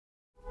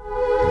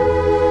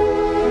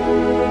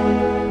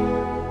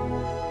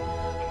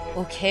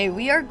Okay,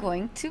 we are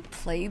going to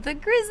play the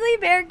Grizzly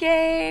Bear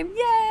Game.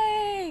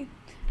 Yay!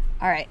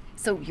 Alright,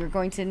 so you're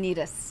going to need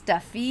a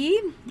stuffy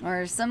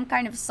or some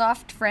kind of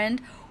soft friend,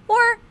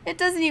 or it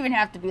doesn't even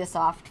have to be a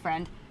soft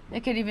friend.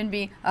 It could even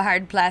be a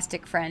hard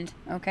plastic friend,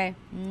 okay?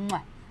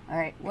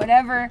 Alright,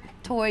 whatever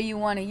toy you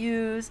want to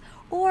use,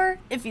 or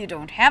if you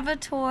don't have a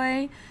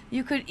toy,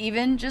 you could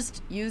even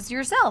just use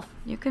yourself.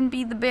 You can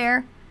be the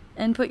bear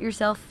and put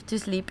yourself to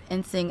sleep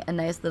and sing a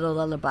nice little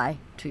lullaby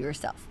to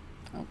yourself,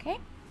 okay?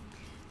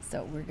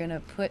 So we're going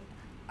to put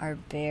our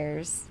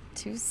bears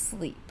to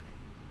sleep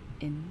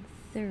in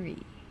 3,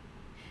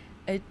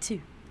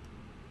 2,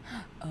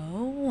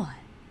 1.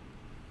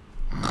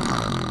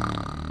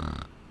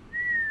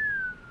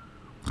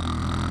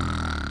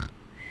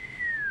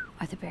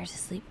 Are the bears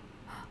asleep?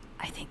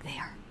 I think they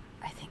are.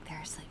 I think they're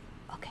asleep.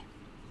 Okay.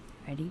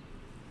 Ready?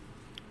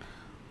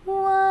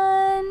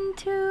 1,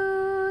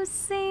 2,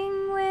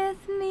 sing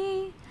with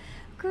me.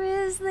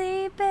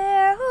 Grizzly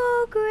bear,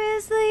 oh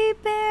grizzly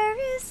bear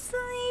is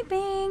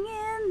sleeping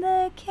in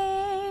the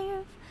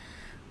cave.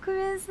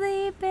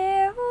 Grizzly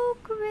bear, oh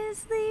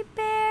grizzly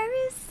bear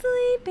is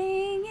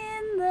sleeping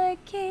in the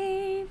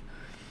cave.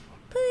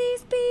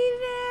 Please be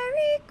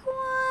very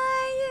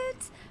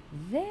quiet,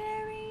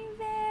 very,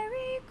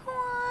 very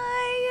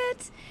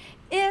quiet.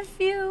 If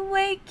you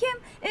wake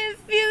him,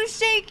 if you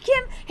shake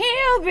him,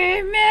 he'll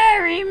be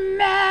very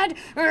mad.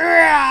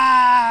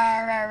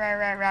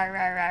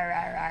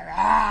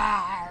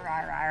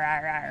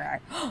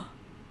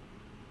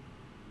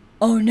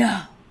 Oh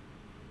no!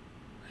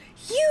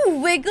 You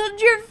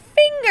wiggled your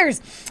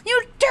fingers!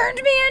 You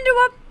turned me into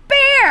a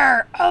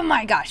bear! Oh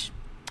my gosh.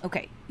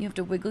 Okay, you have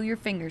to wiggle your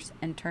fingers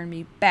and turn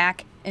me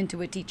back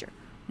into a teacher.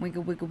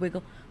 Wiggle, wiggle,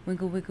 wiggle,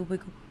 wiggle, wiggle,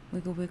 wiggle,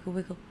 wiggle, wiggle,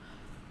 wiggle.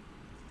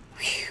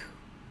 Whew.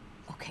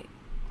 Okay,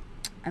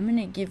 I'm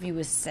gonna give you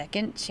a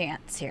second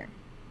chance here.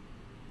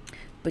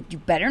 But you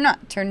better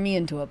not turn me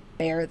into a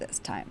bear this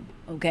time,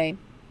 okay?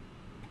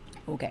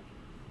 Okay.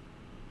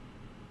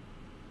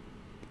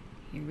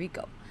 Here we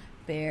go.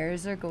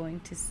 Bears are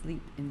going to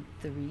sleep in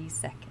 3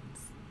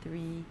 seconds.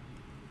 3,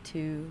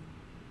 2,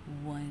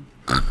 1.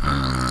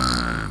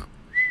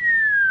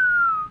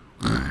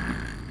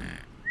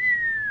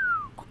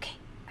 Okay,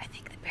 I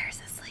think the bear's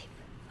asleep.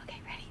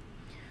 Okay, ready?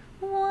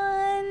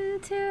 1,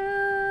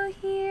 2,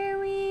 here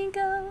we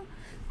go.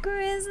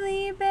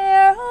 Grizzly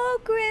bear, oh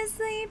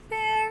grizzly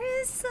bear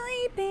is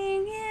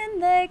sleeping in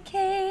the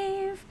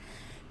cave.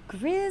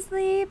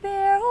 Grizzly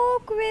bear,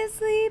 oh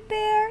grizzly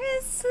bear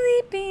is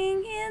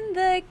sleeping in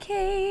the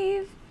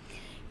cave.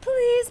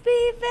 Please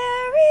be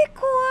very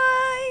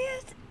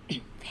quiet,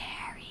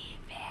 very,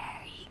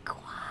 very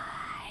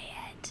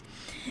quiet.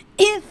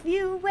 If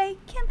you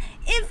wake him,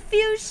 if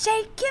you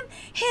shake him,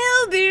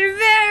 he'll be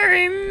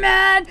very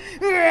mad.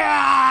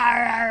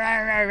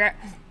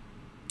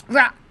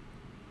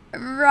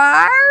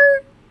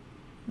 Rawr!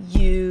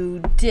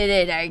 You did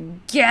it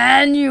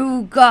again,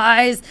 you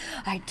guys.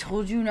 I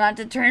told you not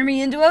to turn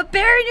me into a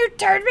bear, and you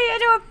turned me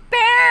into a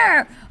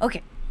bear.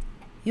 Okay,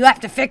 you have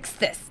to fix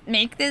this.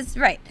 Make this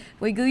right.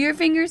 Wiggle your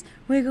fingers.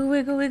 Wiggle,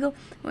 wiggle, wiggle.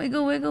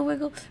 Wiggle, wiggle,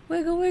 wiggle.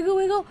 Wiggle, wiggle,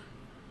 wiggle.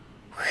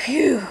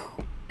 Whew.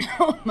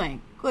 Oh my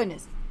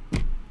goodness.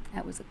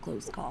 That was a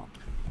close call.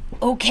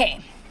 Okay.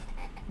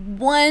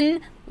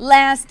 One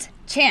last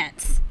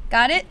chance.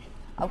 Got it?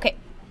 Okay.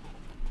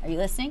 Are you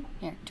listening?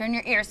 Here, turn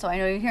your ear so I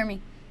know you hear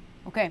me.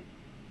 Okay.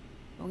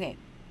 Okay.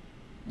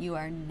 You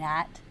are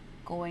not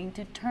going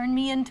to turn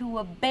me into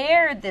a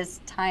bear this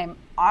time,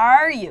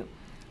 are you?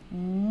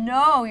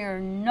 No, you're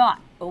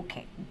not.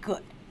 Okay,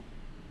 good.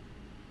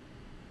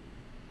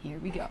 Here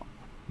we go.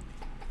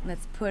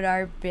 Let's put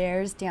our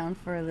bears down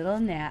for a little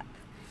nap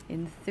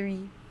in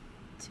 3,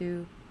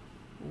 2,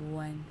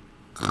 1.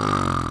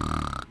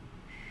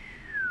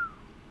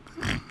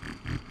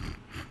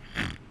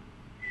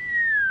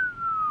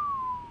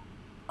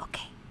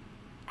 Okay,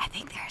 I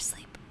think they're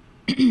asleep.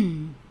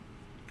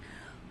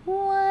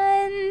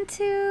 1,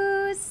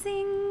 2,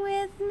 sing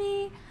with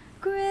me.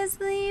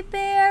 Grizzly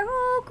bear,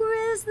 oh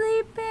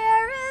grizzly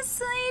bear is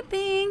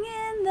sleeping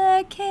in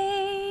the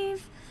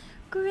cave.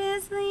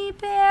 Grizzly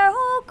bear,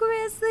 oh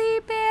grizzly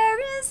bear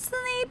is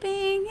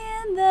sleeping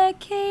in the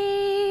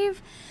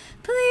cave.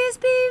 Please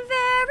be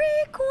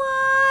very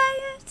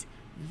quiet,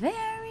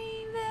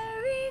 very,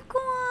 very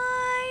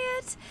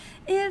quiet.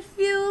 If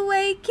you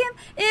wake him,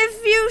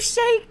 if you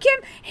shake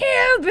him,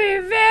 he'll be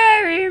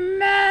very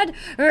mad.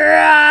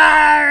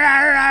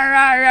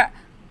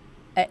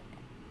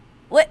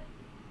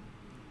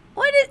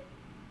 What is...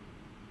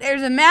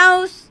 There's a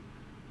mouse.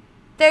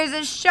 There's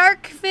a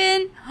shark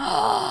fin.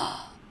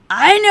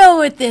 I know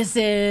what this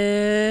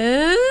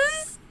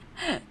is.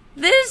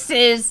 This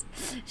is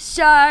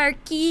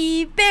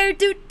Sharky Bear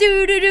doo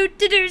doo doo doo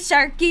doo doo.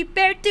 Sharky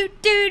Bear doo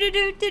doo doo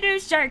doo doo doo.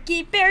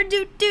 Sharky Bear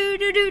doo doo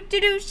doo doo doo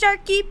doo.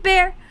 Sharky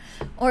Bear.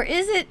 Or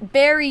is it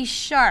Berry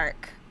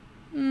Shark?